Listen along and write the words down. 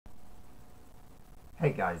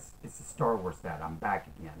Hey guys, it's the Star Wars Dad. I'm back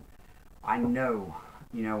again. I know,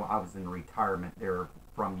 I was in retirement there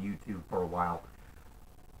from YouTube for a while.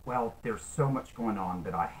 Well, there's so much going on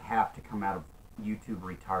that I have to come out of YouTube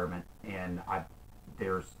retirement, and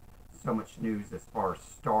there's so much news as far as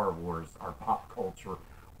Star Wars, our pop culture,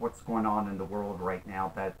 what's going on in the world right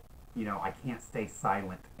now that, I can't stay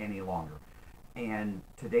silent any longer. And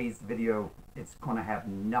today's video, it's going to have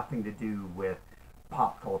nothing to do with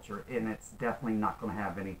pop culture, and it's definitely not going to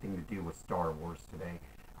have anything to do with Star Wars today.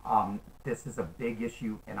 This is a big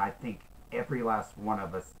issue, and I think every last one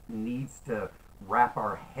of us needs to wrap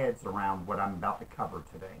our heads around what I'm about to cover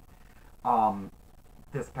today.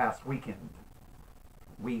 This past weekend,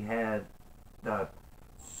 we had the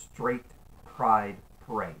Straight Pride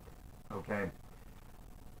Parade, okay?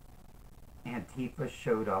 Antifa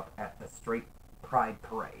showed up at the Straight Pride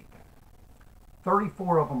Parade.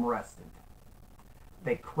 34 of them arrested.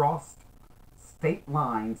 They crossed state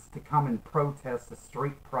lines to come and protest the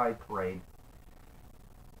Straight Pride Parade.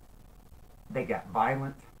 They got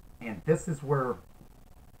violent, and this is where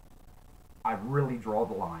I really draw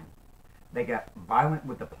the line. They got violent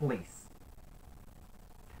with the police.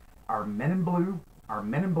 Our men in blue, our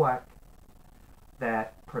men in black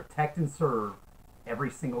that protect and serve every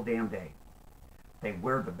single damn day. They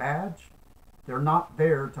wear the badge. They're not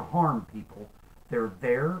there to harm people. They're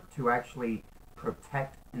there to actually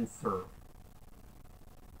protect and serve.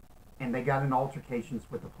 And they got in altercations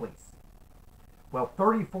with the police. Well,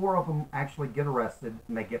 34 of them actually get arrested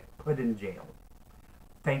and they get put in jail.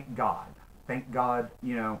 Thank God. Thank God,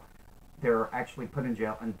 they're actually put in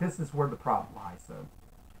jail. And this is where the problem lies, though.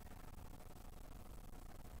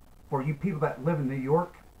 For you people that live in New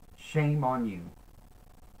York, shame on you.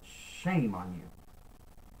 Shame on you.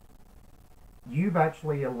 You've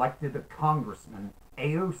actually elected a congressman,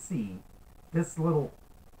 AOC, this little,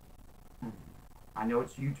 I know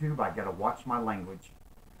it's YouTube, I gotta watch my language.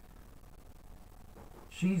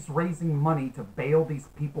 She's raising money to bail these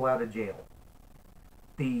people out of jail.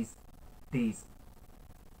 These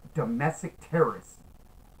domestic terrorists.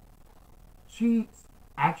 She's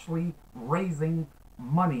actually raising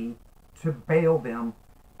money to bail them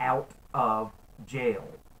out of jail.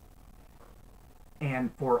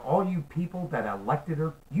 And for all you people that elected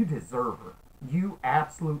her, you deserve her. You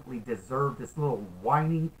absolutely deserve this little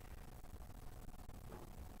whiny,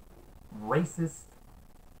 racist,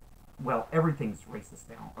 well, everything's racist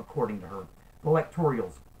now, according to her. The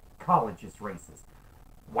electorals, college is racist.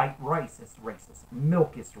 White rice is racist.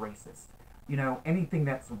 Milk is racist. Anything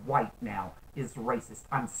that's white now is racist.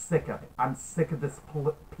 I'm sick of it. I'm sick of this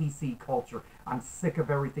PC culture. I'm sick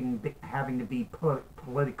of everything having to be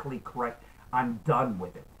politically correct. I'm done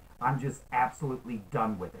with it. I'm just absolutely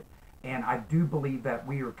done with it. And I do believe that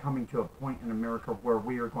we are coming to a point in America where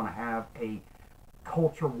we are going to have a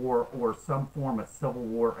culture war or some form of civil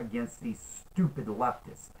war against these stupid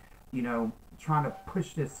leftists. Trying to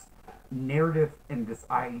push this narrative and this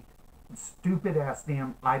stupid ass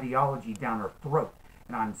damn ideology down our throat.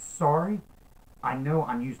 And I'm sorry. I know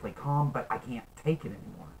I'm usually calm, but I can't take it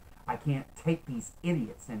anymore. I can't take these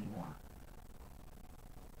idiots anymore.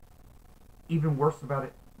 Even worse about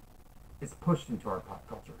it, it's pushed into our pop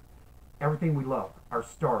culture. Everything we love, our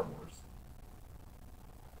Star Wars,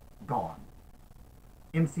 gone.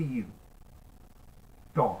 MCU,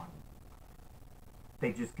 gone.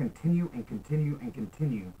 They just continue and continue and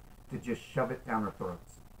continue to just shove it down our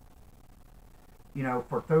throats.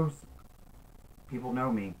 For those people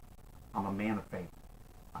know me, I'm a man of faith.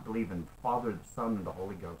 I believe in the Father, the Son, and the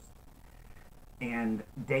Holy Ghost. And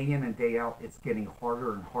day in and day out, it's getting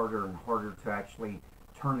harder and harder and harder to actually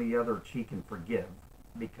turn the other cheek and forgive,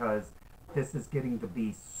 because this is getting to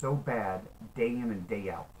be so bad day in and day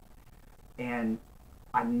out. And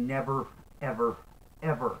I never, ever,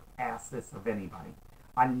 ever ask this of anybody.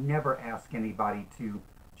 I never ask anybody to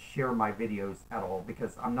share my videos at all,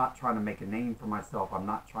 because I'm not trying to make a name for myself. I'm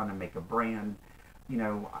not trying to make a brand.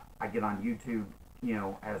 I get on YouTube,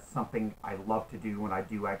 as something I love to do, and I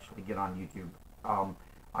do actually get on YouTube.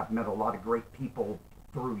 I've met a lot of great people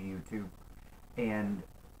through YouTube, and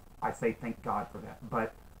I say thank God for that.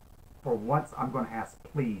 But for once, I'm going to ask,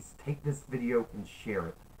 please take this video and share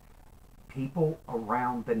it. People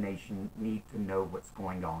around the nation need to know what's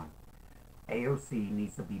going on. AOC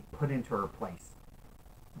needs to be put into her place.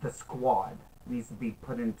 The squad needs to be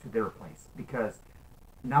put into their place, because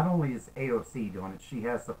not only is AOC doing it, she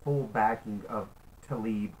has the full backing of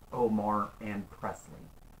Talib, Omar, and Presley.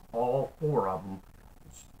 All four of them,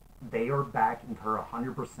 they are backing her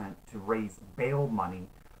 100% to raise bail money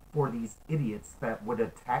for these idiots that would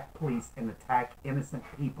attack police and attack innocent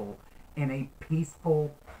people in a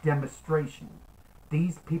peaceful demonstration.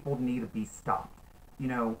 These people need to be stopped. You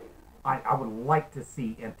know, I would like to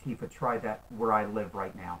see Antifa try that where I live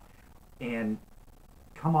right now. And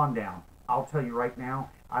come on down. I'll tell you right now,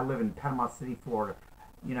 I live in Panama City, Florida.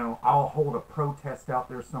 You know, I'll hold a protest out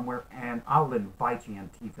there somewhere, and I'll invite you,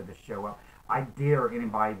 Antifa, to show up. I dare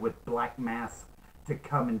anybody with black masks to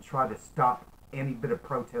come and try to stop any bit of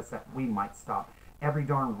protest that we might stop. Every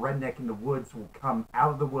darn redneck in the woods will come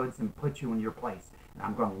out of the woods and put you in your place. And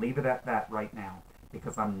I'm going to leave it at that right now,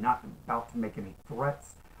 because I'm not about to make any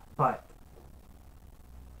threats, but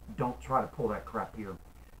don't try to pull that crap here.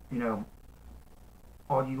 You know,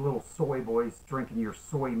 all you little soy boys drinking your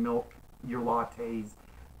soy milk, your lattes,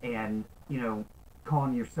 and, you know,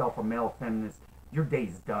 calling yourself a male feminist, your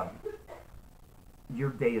day's done. Your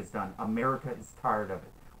day is done. America is tired of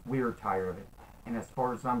it. We're tired of it. And as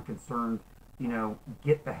far as I'm concerned, you know,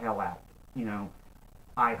 get the hell out. You know,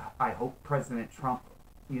 I hope President Trump,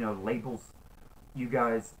 you know, labels you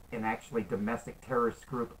guys an actually domestic terrorist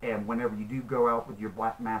group, and whenever you do go out with your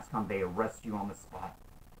black mask on, they arrest you on the spot.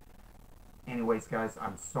 Anyways, guys,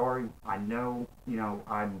 I'm sorry. I know, you know,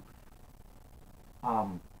 I'm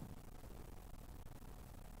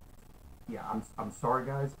sorry,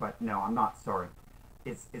 guys, but no, I'm not sorry.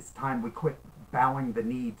 It's time we quit bowing the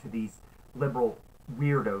knee to these liberal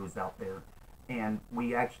weirdos out there, and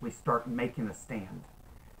we actually start making a stand.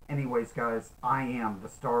 Anyways, guys, I am the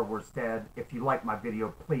Star Wars Dad. If you like my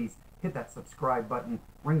video, please hit that subscribe button,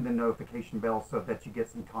 ring the notification bell so that you get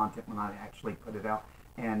some content when I actually put it out.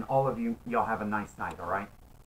 And all of you, y'all have a nice night, all right?